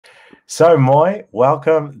So, Moy,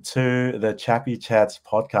 welcome to the Chappy Chats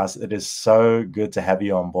podcast. It is so good to have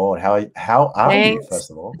you on board. How are you, Thanks.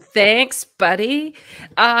 first of all? Thanks, buddy.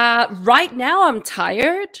 Right now I'm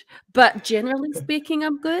tired, but generally speaking,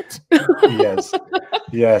 I'm good. Yes,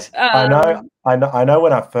 yes. I know, um, I know, I know.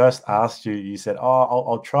 When I first asked you, you said, "Oh,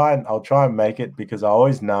 I'll try and make it," because I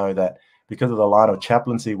always know that because of the line of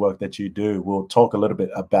chaplaincy work that you do. We'll talk a little bit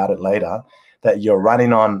about it later. That you're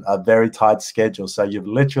running on a very tight schedule, so you've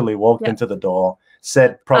literally walked yeah. into the door,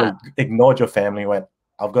 said, probably ignored your family, went,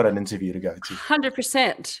 "I've got an interview to go to."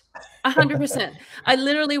 100%. 100%. I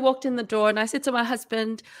literally walked in the door and I said to my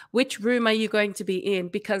husband, which room are you going to be in?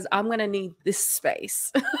 Because I'm going to need this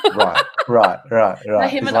space. Right, right, right, So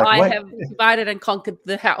right. him He's and like, I wait, have divided and conquered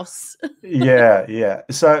the house. yeah, yeah.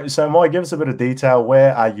 So, Moy, give us a bit of detail.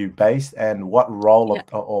 Where are you based, and what role Yeah.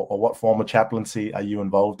 of or what form of chaplaincy are you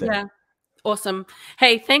involved in? Yeah. Awesome.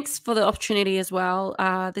 Hey, thanks for the opportunity as well.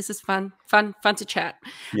 This is fun to chat.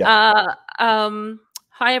 Yeah, Uh,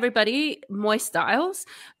 Hi, everybody. Moe Stiles,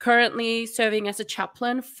 currently serving as a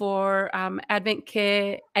chaplain for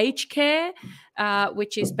AdventCare Aged Care,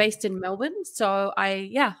 which is based in Melbourne. So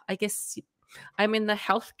I guess I'm in the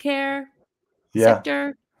healthcare yeah,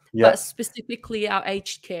 sector, yeah. but specifically our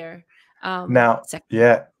aged care Now, sector.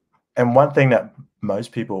 yeah, and one thing that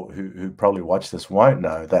most people who probably watch this won't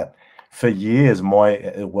know that for years,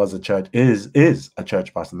 Moy was a church is a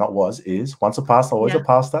church pastor, not was is once a pastor, always a Yeah.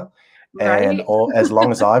 pastor, and Right. all as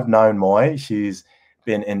long as I've known Moy, she's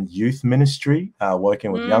been in youth ministry,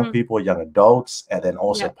 working with young Mm, people, young adults, and then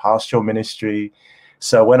also yeah. pastoral ministry.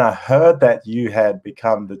 So when I heard that you had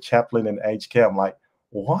become the chaplain in aged care, I'm like,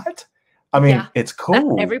 what? I Yeah. mean, it's That's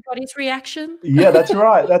cool. everybody's reaction. Yeah, that's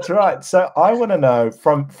right. That's right. So I want to know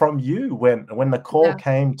from you when the call Yeah.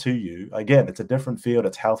 came to you, again, it's a different field,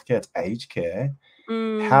 it's healthcare, it's aged care.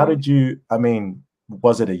 How Mm, did you, I mean,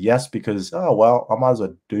 was it a yes because, oh well, I might as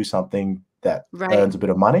well do something that right. earns a bit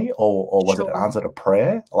of money, or was it an Sure. answer to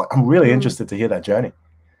prayer? Like, I'm really Mm, interested to hear that journey.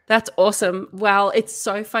 that's awesome. Well, it's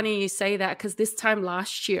so funny you say that because this time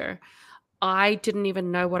last year, I didn't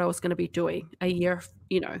even know what I was going to be doing a year,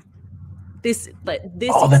 this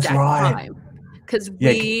Oh, that's exact right. time. Because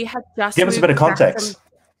Yeah, we had just give us a bit moved of back from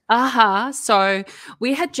context. So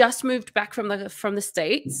we had just moved back from the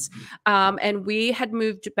States, and we had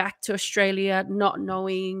moved back to Australia not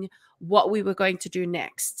knowing what we were going to do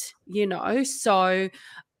next, So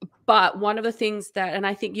but one of the things that, and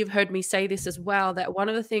I think you've heard me say this as well, that one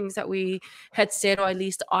of the things that we had said, or at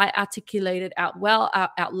least I articulated out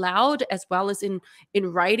loud, as well as in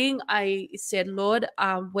writing, I said, Lord,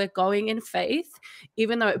 we're going in faith,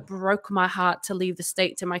 even though it broke my heart to leave the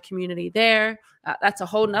States and my community there. That's a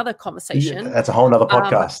whole nother Yeah, conversation. that's a whole nother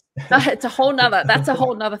Um, podcast. that's a whole nother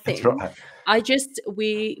That's thing. right.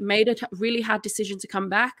 We made a really hard decision to come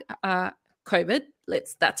back. COVID,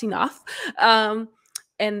 that's enough.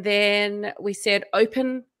 And then we said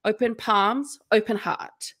open palms, open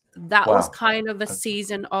heart. That was Wow. kind of the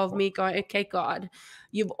season of me going, okay, God,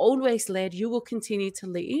 you've always led, you will continue to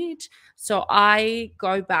lead. So I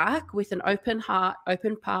go back with an open heart,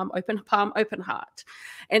 open palm, open heart.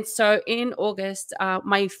 And so in August,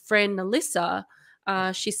 my friend Alyssa,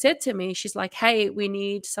 she said to me, she's like, hey, we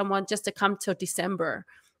need someone just to come till December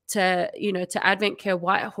to AdventCare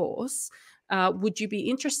Whitehorse. Would you be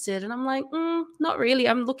interested? And I'm like, not really.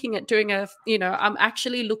 I'm looking at doing I'm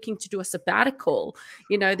actually looking to do a sabbatical.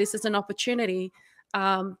 This is an opportunity.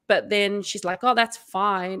 But then she's like, oh, that's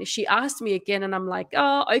fine. She asked me again, and I'm like,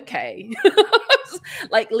 oh, okay.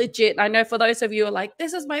 Like legit. I know for those of you who are like,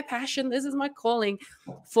 this is my passion, this is my calling.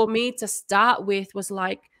 For me to start with was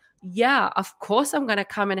like, yeah, of course I'm going to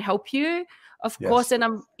come and help you. Of course. Yes. And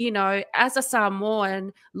I'm, as a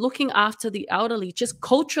Samoan, looking after the elderly, just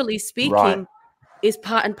culturally Right. speaking, is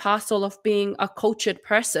part and parcel of being a cultured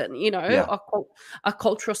person, Yeah. a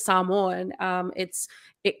cultural Samoan. It's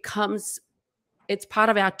part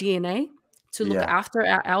of our DNA to look Yeah. after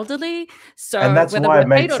our elderly. And So that's whether why it we're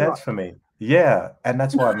made paid or not. sense for me. Yeah. And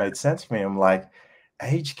that's why it made sense for me. I'm like,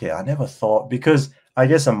 aged care, I never thought, because I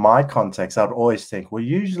guess in my context, I'd always think, well,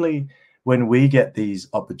 usually when we get these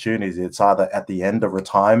opportunities, it's either at the end of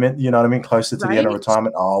retirement, you know what I mean? Closer to the end of Right?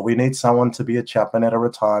 retirement. Oh, we need someone to be a chaplain at a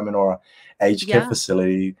retirement or a aged care Yeah.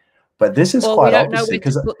 facility. But this is Or we quite don't know opposite where to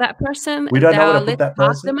because put that person. we don't know where to put Let's that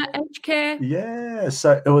park person. them at aged care. Yeah,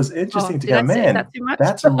 so it was Oh, interesting to did go, I say that man, too much?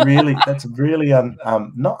 that's really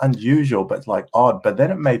not unusual, but like odd. But then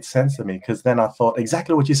it made sense to me because then I thought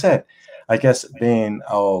exactly what you said. I guess being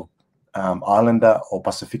Islander or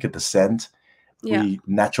Pacifica descent, Yeah. we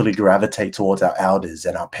naturally gravitate towards our elders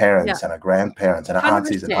and our Yeah. parents and our grandparents and our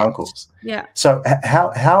aunties and 100%. uncles. Yeah. So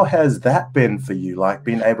how has that been for you? Like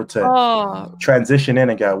being able to Oh, transition in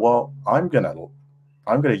and go, well, I'm gonna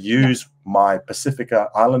yeah. use my Pacifica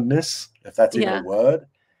Islandness, if that's even a Yeah. word, to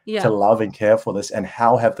Yeah. love and care for this. And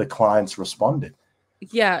how have the clients responded?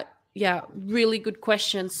 Yeah. Yeah. Really good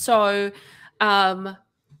question. So, um,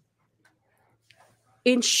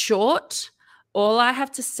 in short, all I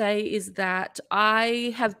have to say is that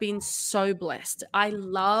I have been so blessed. I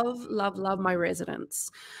love, love, love my residents.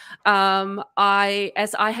 As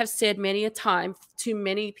I have said many a time to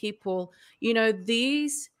many people,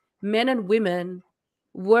 these men and women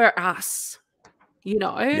were us, you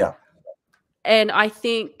know. Yeah. And I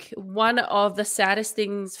think one of the saddest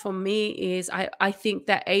things for me is I think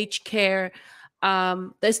that aged care,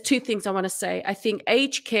 there's two things I want to say. I think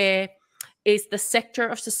aged care is the sector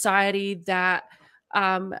of society that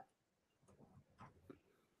um,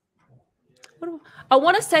 I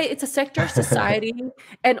want to say it's a sector of society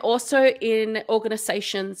and also in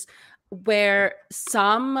organizations where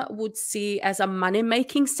some would see as a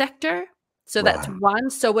money-making sector. So that's Right. one.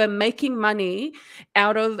 So we're making money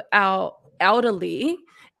out of our elderly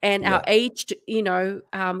and our Yeah. aged,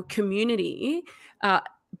 community. Uh,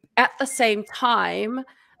 at the same time,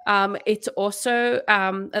 it's also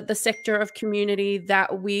the sector of community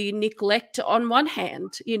that we neglect on one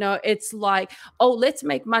hand. It's like, oh, let's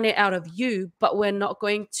make money out of you, but we're not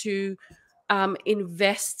going to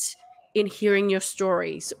invest in hearing your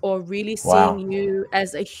stories or really seeing Wow. you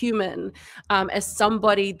as a human, as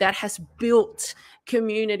somebody that has built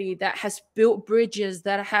community, that has built bridges,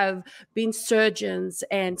 that have been surgeons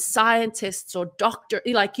and scientists or doctor.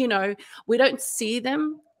 We don't see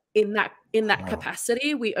them in that Wow.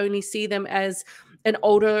 capacity. We only see them as an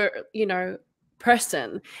older,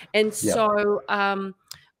 person. And Yeah. so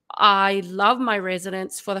I love my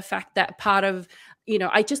residents for the fact that part of,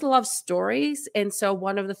 I just love stories. And so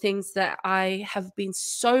one of the things that I have been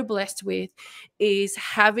so blessed with is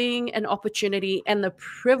having an opportunity and the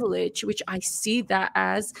privilege, which I see that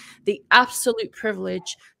as the absolute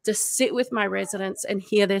privilege, to sit with my residents and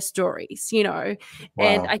hear their stories, and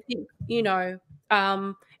Wow. I think,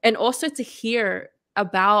 and also to hear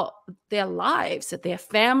about their lives, their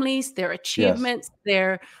families, their Yes. achievements,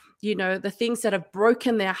 the things that have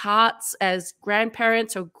broken their hearts as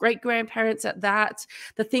grandparents or great grandparents at that,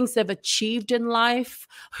 the things they've achieved in life,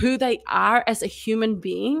 who they are as a human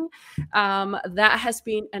being. That has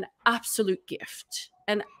been an absolute gift,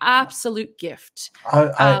 I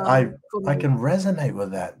I I, for I me. can resonate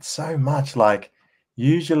with that so much. Like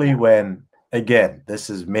usually Yeah. when, again, this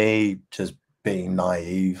is me just being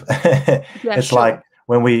naive. Yeah, It's like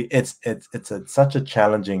sure. when such a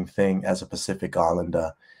challenging thing as a Pacific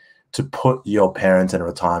Islander to put your parents in a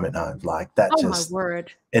retirement home. Like that Oh, my just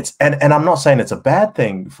word. it's and I'm not saying it's a bad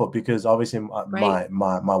thing because obviously Right.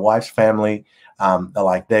 my wife's family,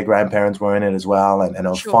 like their grandparents were in it as well, and it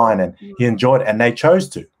was Sure. fine, and he enjoyed it, and they chose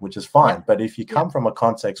to, which is Yeah. fine. But if you Yeah. come from a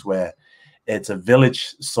context where it's a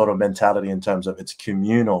village sort of mentality in terms of it's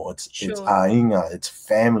communal, it's Sure. ainga, it's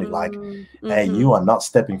family, like, hey, Mm-hmm. you are not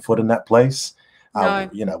stepping foot in that place. No.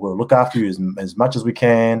 We'll look after you as much as we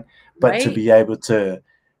can, but to Right. be able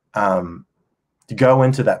um, to go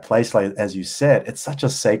into that place, like as you said, it's such a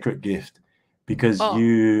sacred gift because Oh,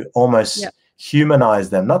 you yeah. almost humanize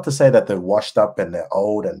them. Not to say that they're washed up and they're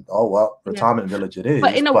old and, oh well, Yeah. retirement village it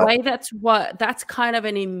But is, in a but way, that's kind of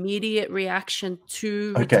an immediate reaction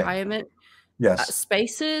to okay. retirement Yes.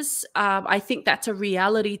 spaces. I think that's a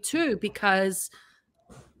reality too, because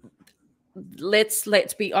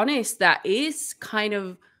let's be honest, that is kind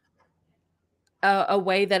of a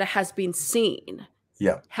way that it has been seen.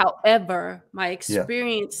 Yeah. However, my Yeah.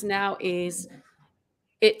 experience now is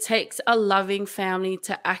it takes a loving family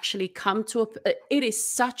to actually come to it is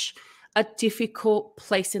such a difficult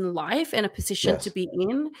place in life and a position to Yes. be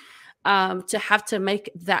in, to have to make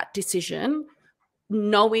that decision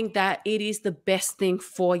knowing that it is the best thing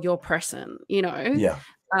for your person, Yeah.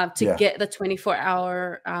 to Yeah. get the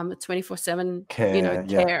 24-hour, 24/7, Care.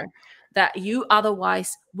 Yeah. care that you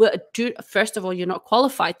otherwise would do. First of all, you're not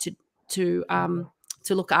qualified to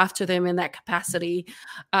look after them in that capacity,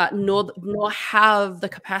 nor have the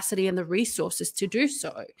capacity and the resources to do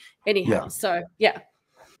so. Yeah. Anyhow, so yeah.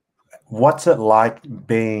 What's it like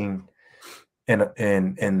being in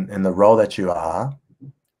the role that you are,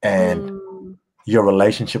 and Mm. your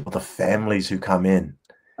relationship with the families who come in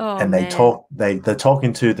Oh and man. they're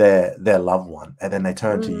talking to their loved one, and then they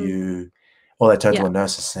turn to Mm. you, or they turn to Yeah. a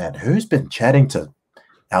nurse and said, who's been chatting to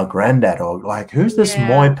our granddad, or like, who's this Yeah.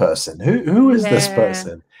 Moe person? Who is this Yeah.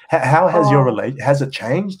 person? How has your Oh, relate has it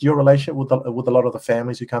changed your relationship with a lot of the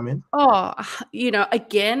families who come in? oh,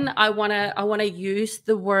 again, I wanna use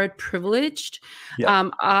the word privileged. Yeah,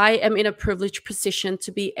 I am in a privileged position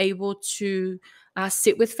to be able to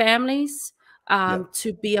sit with families, yeah,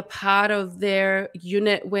 to be a part of their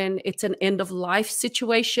unit when it's an end of life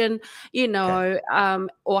situation, okay,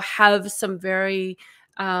 or have some very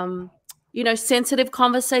sensitive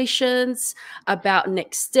conversations about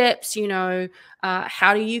next steps.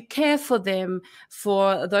 How do you care for them,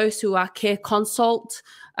 for those who are care consult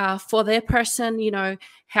for their person?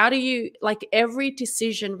 How do you, like, every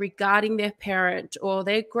decision regarding their parent or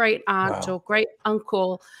their great aunt wow, or great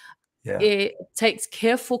uncle, yeah, it takes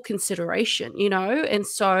careful consideration, and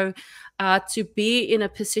so to be in a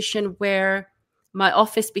position where my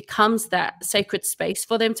office becomes that sacred space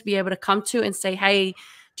for them to be able to come to and say, hey,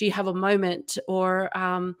 do you have a moment? Or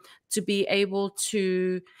to be able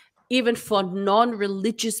to, even for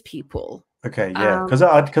non-religious people. okay, yeah, um, because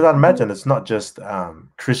I mhm, imagine it's not just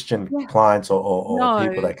Christian yeah, clients or no,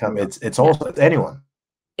 people that come. no, It's yeah, also it's anyone.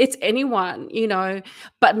 it's anyone,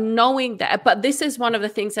 but knowing that, but this is one of the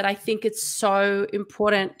things that I think it's so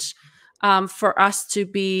important for us to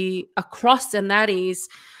be across, and that is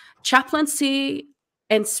chaplaincy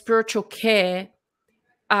and spiritual care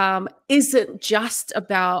isn't just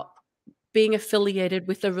about being affiliated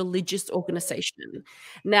with a religious organization.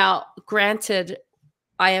 Now, granted,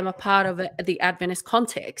 I am a part of the Adventist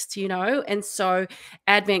context, and so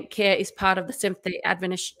AdventCare is part of the Seventh-day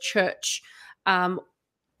Adventist Church um,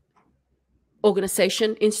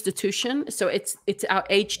 organization, institution. So it's our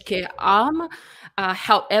aged care arm.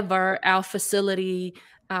 However, our facility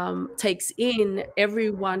takes in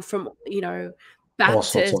everyone from All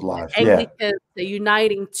sorts Baptist of life. to Yeah, Anglican to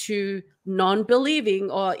uniting to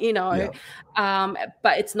non-believing, or yeah,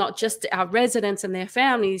 but it's not just our residents and their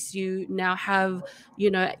families. You now have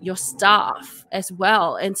your staff as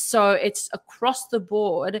well, and so it's across the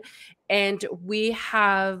board. And we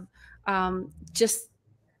have just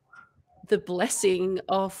the blessing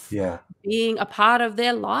of yeah, being a part of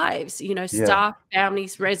their lives, yeah. staff,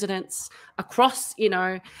 families, residents across,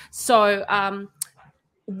 So,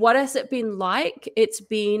 what has it been like? It's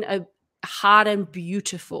been a hard and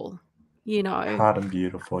beautiful, you know, Hard and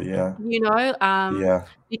beautiful. Yeah, you know, um, yeah.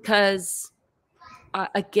 because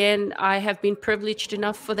again, I have been privileged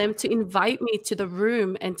enough for them to invite me to the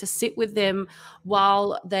room and to sit with them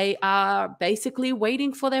while they are basically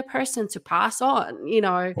waiting for their person to pass on.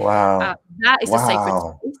 Uh, Wow, that is a sacred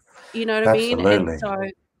wow. space, you know what I mean? And Absolutely. so,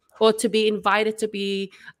 or to be invited to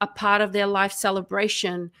be a part of their life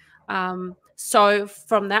celebration. So,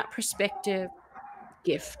 from that perspective,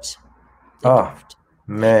 gift, a Oh, gift. It's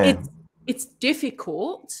man. it's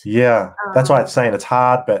difficult. Yeah. That's why it's Um, saying it's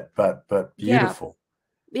hard, but yeah, beautiful.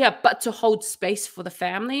 yeah, but to hold space for the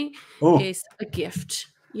family Oh, is a gift,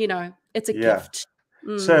 it's a yeah. gift.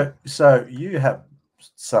 Mm. So you have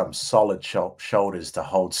some solid shoulders to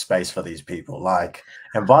hold space for these people. Like,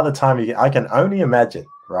 and by the time you get, I can only imagine,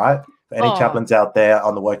 right? For any Oh, chaplains out there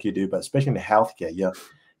on the work you do, but especially in the healthcare,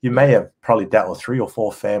 you may yeah, have probably dealt with 3 or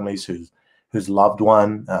 4 families whose loved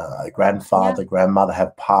one, yeah, grandfather, grandmother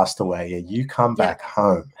have passed away, and you come yeah, back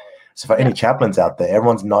home. So for any yeah, chaplains out there,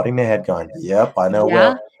 everyone's nodding their head, going, "Yep, I know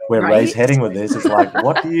yeah, where Ray's right? heading with this." It's like,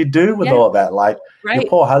 what do you do with Yeah, all that? Like, your right,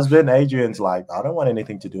 poor husband, Adrian's like, I don't want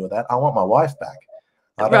anything to do with that. I want my wife back.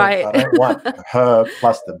 right. I don't want her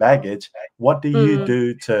plus the baggage. What do you Mm.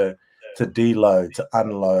 do to deload, to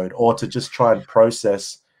unload, or to just try and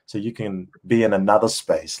process so you can be in another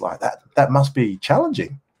space like that? That must be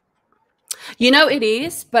challenging. It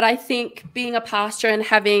is, but I think being a pastor and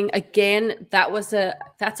having, again, that's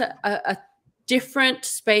a different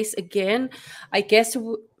space again. I guess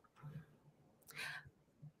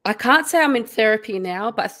I can't say I'm in therapy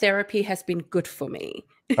now, but therapy has been good for me.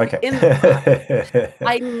 Okay. In that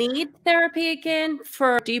I need therapy again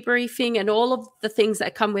for debriefing and all of the things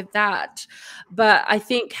that come with that. But I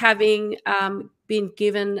think having been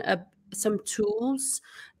given some tools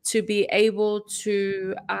to be able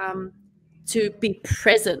to be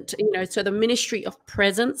present, so the ministry of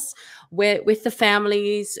presence, where with the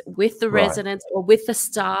families, with the Right. residents, or with the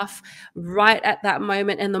staff, right at that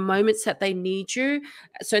moment and the moments that they need you.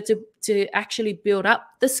 So to actually build up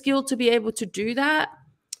the skill to be able to do that.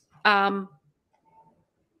 Um,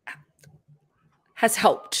 has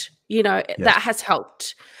helped, Yes. that has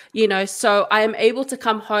helped, so I am able to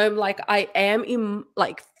come home, like, I am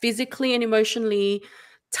like physically and emotionally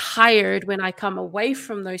tired when I come away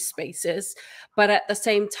from those spaces, but at the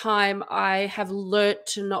same time I have learned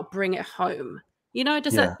to not bring it home,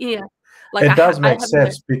 does that, Yeah. yeah, Like It does I make have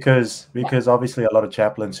learned. sense because obviously a lot of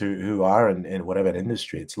chaplains who are in whatever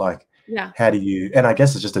industry, it's like, Yeah, how do you, and I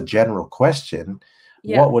guess it's just a general question,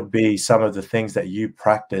 yeah, what would be some of the things that you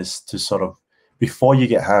practice to sort of, before you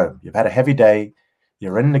get home, you've had a heavy day,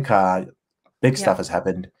 you're in the car, big yeah, stuff has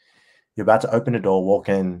happened, you're about to open the door, walk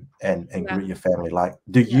in and yeah, greet your family. Like,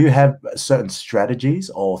 do yeah, you have certain strategies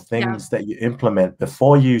or yeah, things that you implement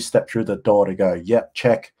before you step through the door to go, yep,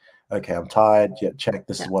 check. Okay, I'm tired. Yep, check.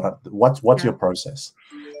 This yeah, is what's yeah. your process?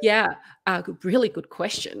 Yeah, really good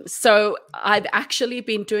question. So I've actually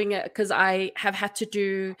been doing it because I have had to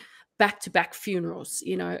do back-to-back funerals,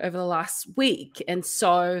 over the last week. And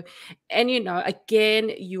so, and again,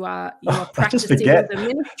 you are I just practicing forget. the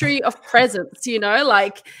ministry of presence,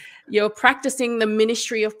 like you're practicing the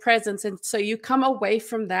ministry of presence. And so you come away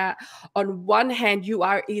from that. On one hand, you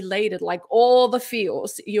are elated, like all the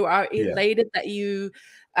feels. You are Yeah. elated that you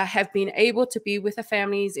have been able to be with the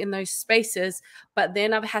families in those spaces. But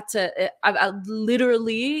then I've had to, I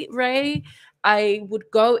literally, Ray, I would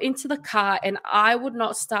go into the car and I would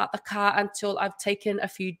not start the car until I've taken a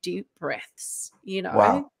few deep breaths,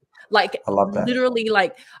 Wow. like I love that. literally,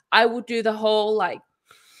 like I would do the whole like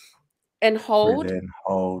and Breathe hold, in,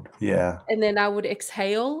 hold. Yeah. and then I would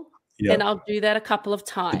exhale, and Yep. I'll do that a couple of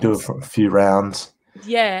You do it times. for a few rounds.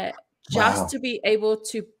 Yeah, just Wow. to be able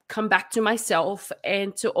to come back to myself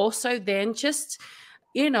and to also then just,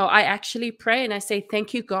 I actually pray and I say,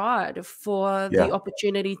 thank you, God, for the Yeah.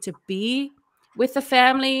 opportunity to be with the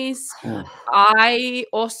families. Ooh. I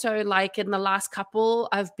also, like in the last couple,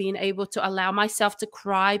 I've been able to allow myself to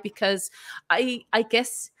cry because I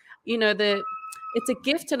guess, it's a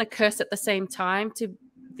gift and a curse at the same time to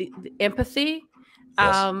the empathy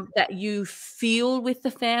Yes. that you feel with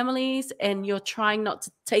the families, and you're trying not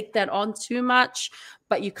to take that on too much,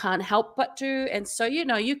 but you can't help but do. And so,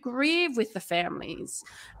 you grieve with the families.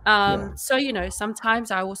 Yeah. So, sometimes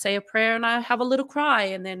I will say a prayer and I have a little cry.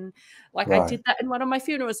 And then, like I Right. did that in one of my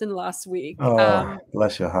funerals in last week. Oh,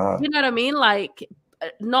 bless your heart. You know what I mean? Like,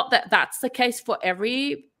 not that that's the case for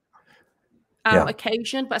every Yeah.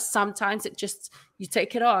 occasion, but sometimes it just, you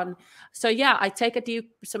take it on. So yeah, I take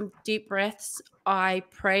some deep breaths. I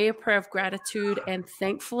pray a prayer of gratitude and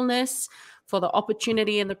thankfulness for the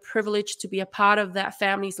opportunity and the privilege to be a part of that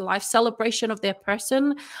family's life celebration of their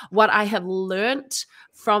person. What I have learned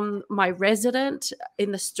from my resident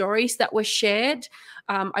in the stories that were shared.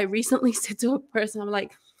 I recently said to a person, I'm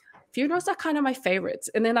like, funerals are kind of my favorites.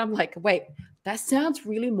 And then I'm like, wait, that sounds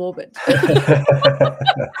really morbid.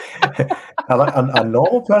 A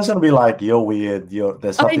normal person will be like, you're weird.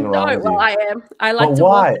 There's I something know. wrong with Well, you. I am. I But like to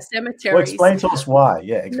walk why? the Well, cemeteries. explain to us why.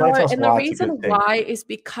 Yeah, explain No, to us and the why it's a reason good thing. why is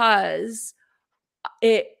because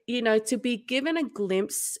to be given a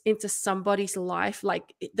glimpse into somebody's life,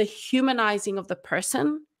 like the humanizing of the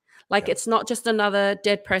person, like Yeah. it's not just another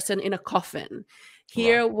dead person in a coffin. Right.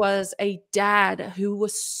 Here was a dad who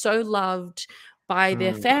was so loved by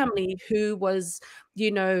their Mm, family, who was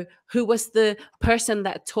the person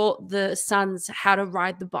that taught the sons how to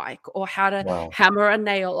ride the bike or how to wow. hammer a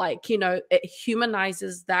nail. Like, it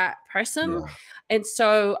humanizes that person. Yeah. And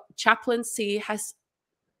so chaplaincy has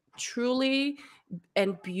truly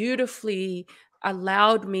and beautifully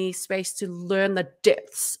allowed me space to learn the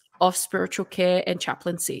depths of spiritual care and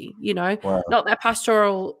chaplaincy. Wow. Not that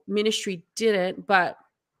pastoral ministry didn't, but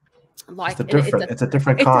Just a like different. It's a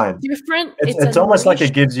different kind. it's a It's almost like it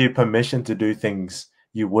niche. gives you permission to do things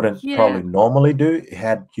you wouldn't Yeah, probably normally do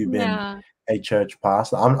had you been yeah, a church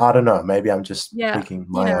pastor. I don't know. Maybe I'm just yeah, speaking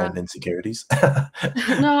my yeah. own insecurities.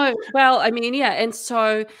 No, well, I mean, yeah. And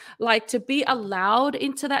so, like, to be allowed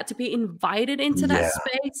into that, to be invited into that Yeah,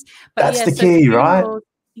 space. But that's yeah, the so key, right? funerals,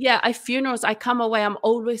 yeah, I come away, I'm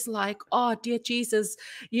always like, oh, dear Jesus,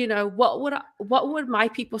 what would my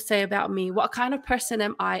people say about me? What kind of person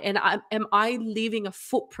am I? And am I leaving a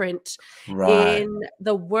footprint Right. in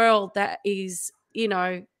the world that is,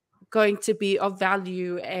 going to be of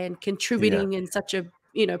value and Yeah. contributing in such a,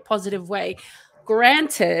 positive way?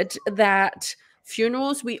 Granted that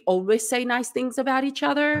funerals, we always say nice things about each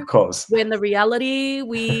Of other, course. when the reality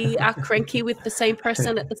we are cranky with the same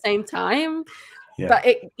person at the same time. Yeah. But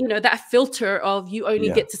that filter of you only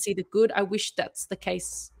Yeah. get to see the good, I wish that's the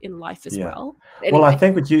case in life as Yeah. well. Well, I Anyway.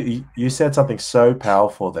 think what you said something so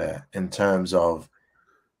powerful there in terms of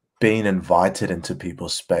being invited into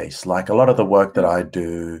people's space. Like a lot of the work that I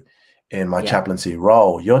do in my Yeah. chaplaincy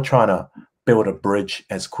role, you're trying to build a bridge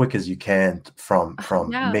as quick as you can from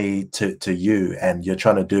Yeah. me to you, and you're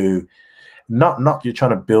trying to do not you're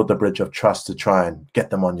trying to build the bridge of trust to try and get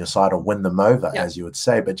them on your side or win them over, Yeah. as you would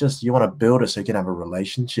say, but just you want to build it so you can have a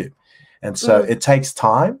relationship. And so Mm. it takes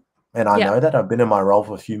time. And I Yeah. know that I've been in my role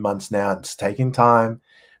for a few months now. It's taking time.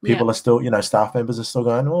 Yeah. People are still, staff members are still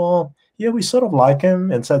going, oh, yeah, we sort of like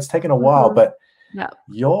him. And so it's taken a while. Hmm. But Yeah.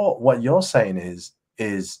 what you're saying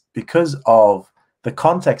is because of the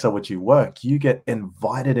context of which you work, you get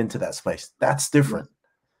invited into that space. That's Yeah. different.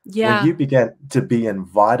 When Yeah. you begin to be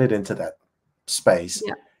invited into that space,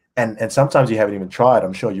 Yeah. and sometimes you haven't even tried,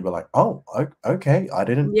 I'm sure you'll be like, oh, okay, I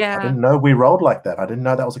Yeah. didn't know we rolled like that. I didn't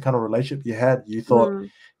know that was the kind of relationship you had. You thought Mm.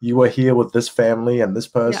 you were here with this family and this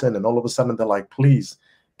Yeah. person, and all of a sudden they're like, please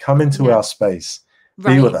come into Yeah. our space,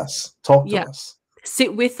 be with Right. us, talk to Yeah. us,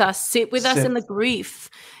 Sit with us in sit. the grief,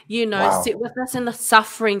 Wow. sit with us in the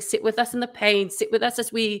suffering, sit with us in the pain, sit with us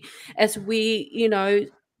as we,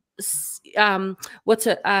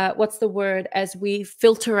 what's the word, as we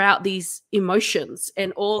filter out these emotions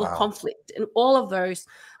and all the Wow. conflict and all of those.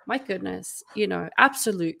 My goodness,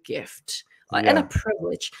 absolute gift and a Yeah.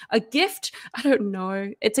 privilege. A gift, I don't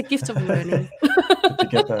know. It's a gift of learning. To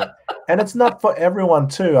get that. And it's not for everyone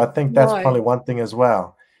too. I think that's No, probably one thing as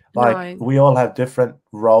well. Like no. we all have different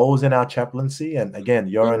roles in our chaplaincy. And again,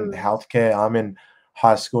 you're in Mm, healthcare, I'm in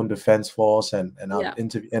high school and defense force, and I've yeah,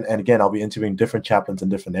 interviewed and again I'll be interviewing different chaplains in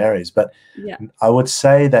different areas. But yeah, I would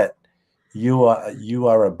say that you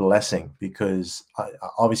are a blessing because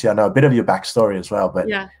obviously I know a bit of your backstory as well, but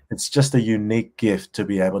yeah, it's just a unique gift to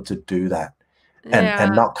be able to do that and yeah,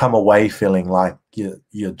 not come away feeling like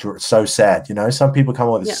you're so sad. Some people come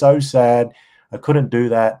away yeah, so sad. I couldn't do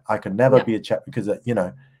that. I could never yeah, be a chap because you're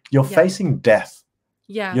yeah, facing death.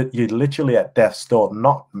 yeah, You're literally at death's door.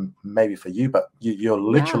 Not maybe for you, but you're yeah,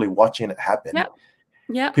 literally watching it happen. yeah,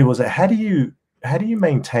 yeah, People say, how do you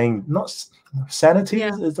maintain not sanity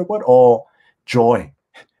yeah, is the word or joy?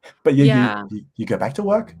 But you, you yeah, you you go back to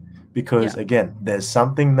work because yeah, again, there's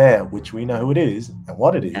something there which we know who it is and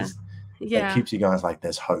what it yeah, is that yeah, keeps you going. It's like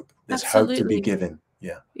there's hope. There's hope to be absolutely. given.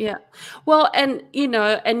 Yeah. Yeah. Well, and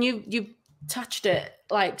and you touched it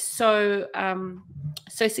like so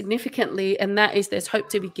significantly, and that is there's hope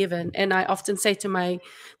to be given. And I often say to my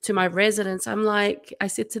residents, I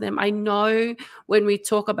said to them, I know when we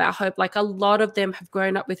talk about hope, like a lot of them have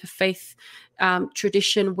grown up with a faith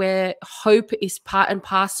tradition where hope is part and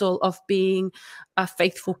parcel of being a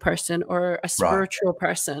faithful person or a Right. spiritual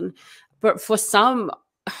person. But for some,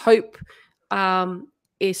 hope um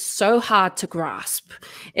is so hard to grasp.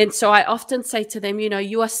 And so I often say to them,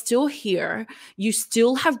 you are still here. You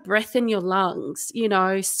still have breath in your lungs,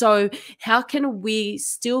 So how can we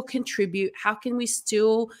still contribute? How can we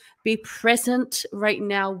still be present right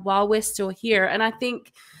now while we're still here? And I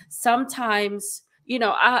think sometimes,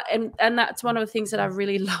 and that's one of the things that I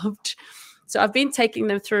really loved. So I've been taking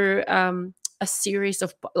them through a series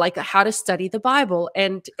of like how to study the Bible.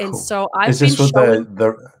 And Cool. so I've Is been this with showing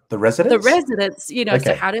the the residents? residents, so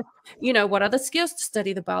Okay. how to, what are the skills to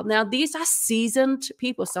study the Bible? Now, these are seasoned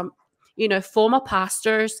people, some, former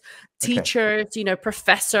pastors, Okay. teachers,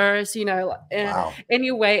 professors, Wow.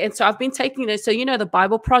 anyway. And so I've been taking this. So, the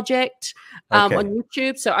Bible Project on Okay.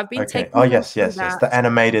 YouTube. So I've been Okay. Oh taking them yes, through yes, yes. that. The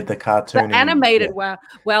animated, the The cartoony. animated, Yeah.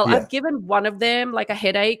 well, Yeah. I've given one of them like a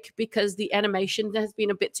headache because the animation has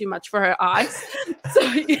been a bit too much for her eyes. So,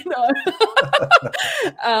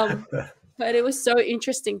 um, but it was so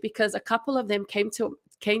interesting because a couple of them came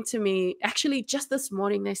to me actually just this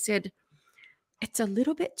morning. They said, it's a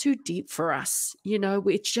little bit too deep for us.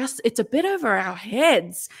 It's a bit over our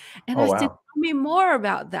heads. And Oh I said, wow. tell me more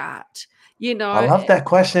about that, I love that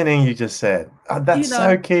questioning you just said. you That's know.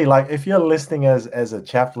 so key. Like if you're listening as a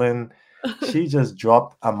chaplain, she just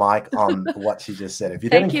dropped a mic on what she just said. If you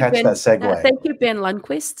didn't Thank you, catch that Ben. segue, Thank you, Ben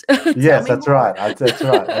Lundquist. Tell yes, me that's more. right. That's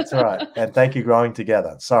right. That's right. And thank you, Growing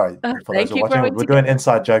Together. Sorry for those Thank who are you, watching. growing We're doing together.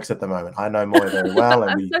 inside jokes at the moment. I know Moe very well,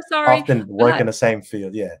 and I'm we so sorry, often work but in the same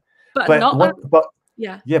field. Yeah. but But not what? But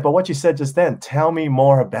yeah. yeah. But what you said just then. Tell me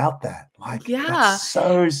more about that. Like that's Yeah.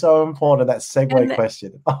 so important. That segue And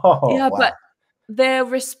question. Oh yeah, but wow. their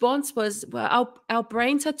response was, well, our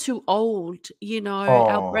brains are too old,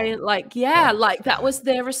 our brain, Oh like, yeah, gosh. like that was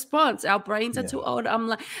their response. Our brains are Yeah. too old.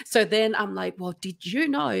 So then I'm like, well, did you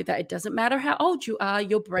know that it doesn't matter how old you are,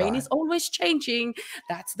 your brain Right. is always changing.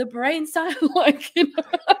 That's the brain side. Like,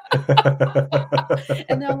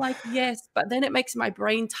 and they're like, yes, but then it makes my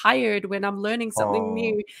brain tired when I'm learning something Oh,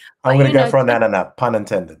 new. I'm But gonna go for a just nana nap, pun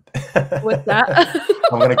intended. with that.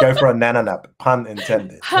 I'm gonna go for a nana nap, pun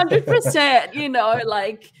intended. 100%,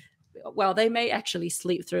 like, well, they may actually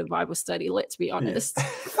sleep through the Bible study, let's be Yeah. honest.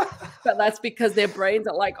 But that's because their brains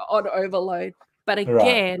are like on overload. But Right.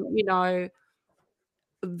 again,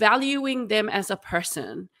 valuing them as a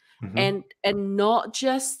person Hmm. and not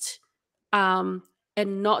just um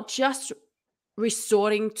and not just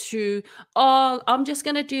resorting to, oh, I'm just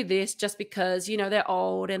going to do this just because, you know, they're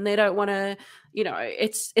old and they don't want to, you know,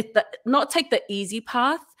 not take the easy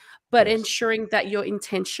path, but Yes. ensuring that your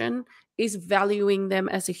intention is valuing them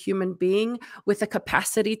as a human being with a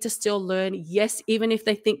capacity to still learn. Yes, even if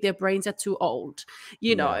they think their brains are too old,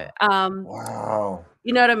 you know. Yeah. Wow.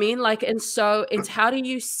 You know what I mean? Like, and so it's, how do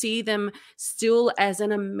you see them still as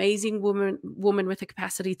an amazing woman with a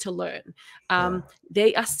capacity to learn? Yeah.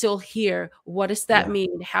 They are still here. What does that Yeah.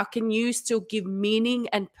 mean? How can you still give meaning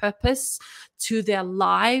and purpose to their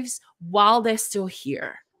lives while they're still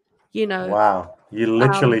here? You know? Wow. You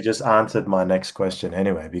literally just answered my next question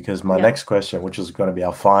anyway, because my Yeah, next question, which was going to be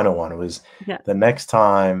our final one, was yeah, the next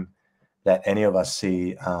time that any of us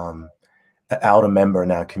see an elder member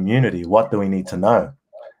in our community, what do we need to know?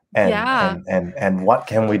 yeah. And what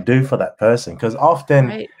can we do for that person? Because often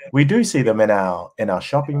Right. we do see them in our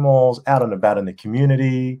shopping malls, out and about in the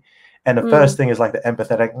community, and the Mm. first thing is like the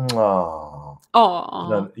empathetic, oh,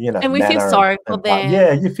 Oh, and we feel manner sorry for and part.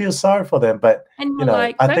 Yeah, them. you feel sorry for them, but And you're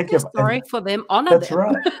like, I don't think feel if and sorry for them, honor that's them.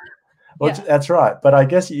 right. Well, Yeah, that's right. But I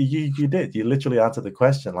guess you did. You literally answered the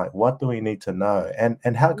question, like, what do we need to know, and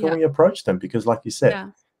how can yeah, we approach them? Because, like you said, yeah,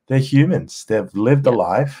 they're humans. They've lived a yeah,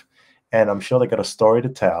 life, and I'm sure they got a story to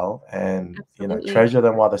tell. And absolutely. treasure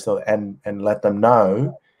them while they're still, and let them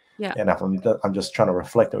know. Yeah. And I'm just trying to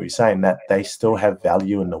reflect on what you're saying, that they still have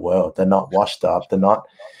value in the world. They're not washed up. They're not,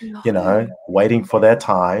 No, waiting for their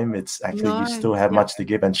time. It's actually, you no. still have Yeah. much to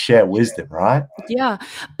give and share wisdom, right? Yeah.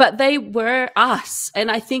 But they were us.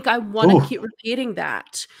 And I think I want to Ooh, keep repeating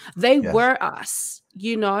that. They yes, were us.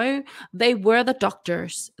 You know, they were the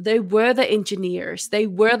doctors, they were the engineers, they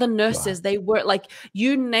were the right. nurses, they were, like,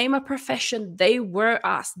 you name a profession, they were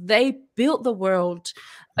us. They built the world.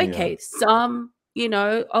 Yeah, Okay, some, you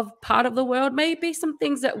know, of part of the world, maybe some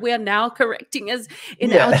things that we're now correcting as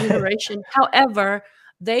in our yeah. generation. However,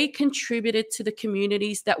 they contributed to the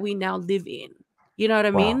communities that we now live in. You know what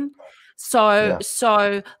I Wow. mean? So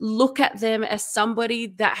Yeah. look at them as somebody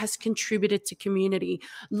that has contributed to community.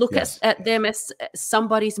 Look Yes. at them as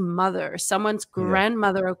somebody's mother, someone's Yeah.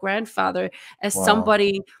 grandmother or grandfather, as Wow.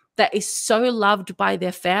 somebody that is so loved by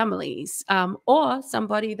their families, or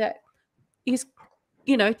somebody that is,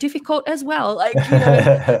 you know, difficult as well. Like, you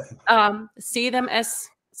know, see them as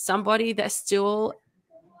somebody that still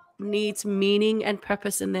needs meaning and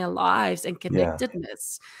purpose in their lives and Yeah.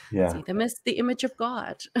 connectedness. Yeah. See them as the image of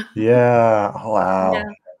God. Yeah. Oh, Yeah. wow.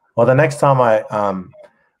 Well, the next time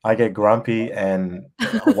I get grumpy and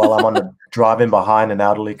while I'm on the driving behind an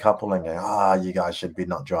elderly couple and go, you guys should be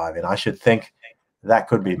not driving, I should think that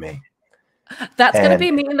could be me. That's going to And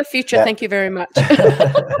be me in the future. that Thank you very much.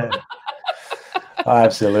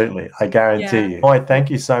 absolutely, I guarantee Yeah. you. Boy,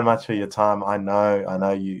 thank you so much for your time. I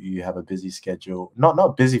know you have a busy schedule.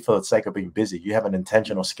 Not busy for the sake of being busy. You have an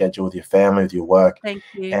intentional schedule with your family, with your work. Thank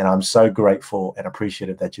you. And I'm so grateful and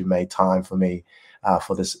appreciative that you made time for me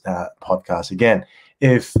for this podcast. Again,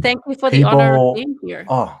 if Thank you for the honor of people, being here.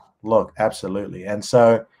 oh, look, absolutely. And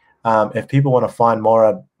so if people want to find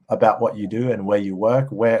more about what you do and where you work,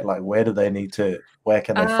 where do they need to, where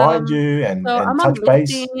can they find Um, you and so I'm on touch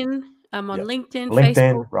base? LinkedIn. I'm on Yep. LinkedIn, Facebook,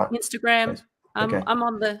 LinkedIn, right. Instagram. Facebook. Okay. I'm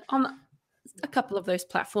on a couple of those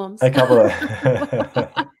platforms. A couple of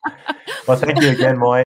well, thank you again, Moy.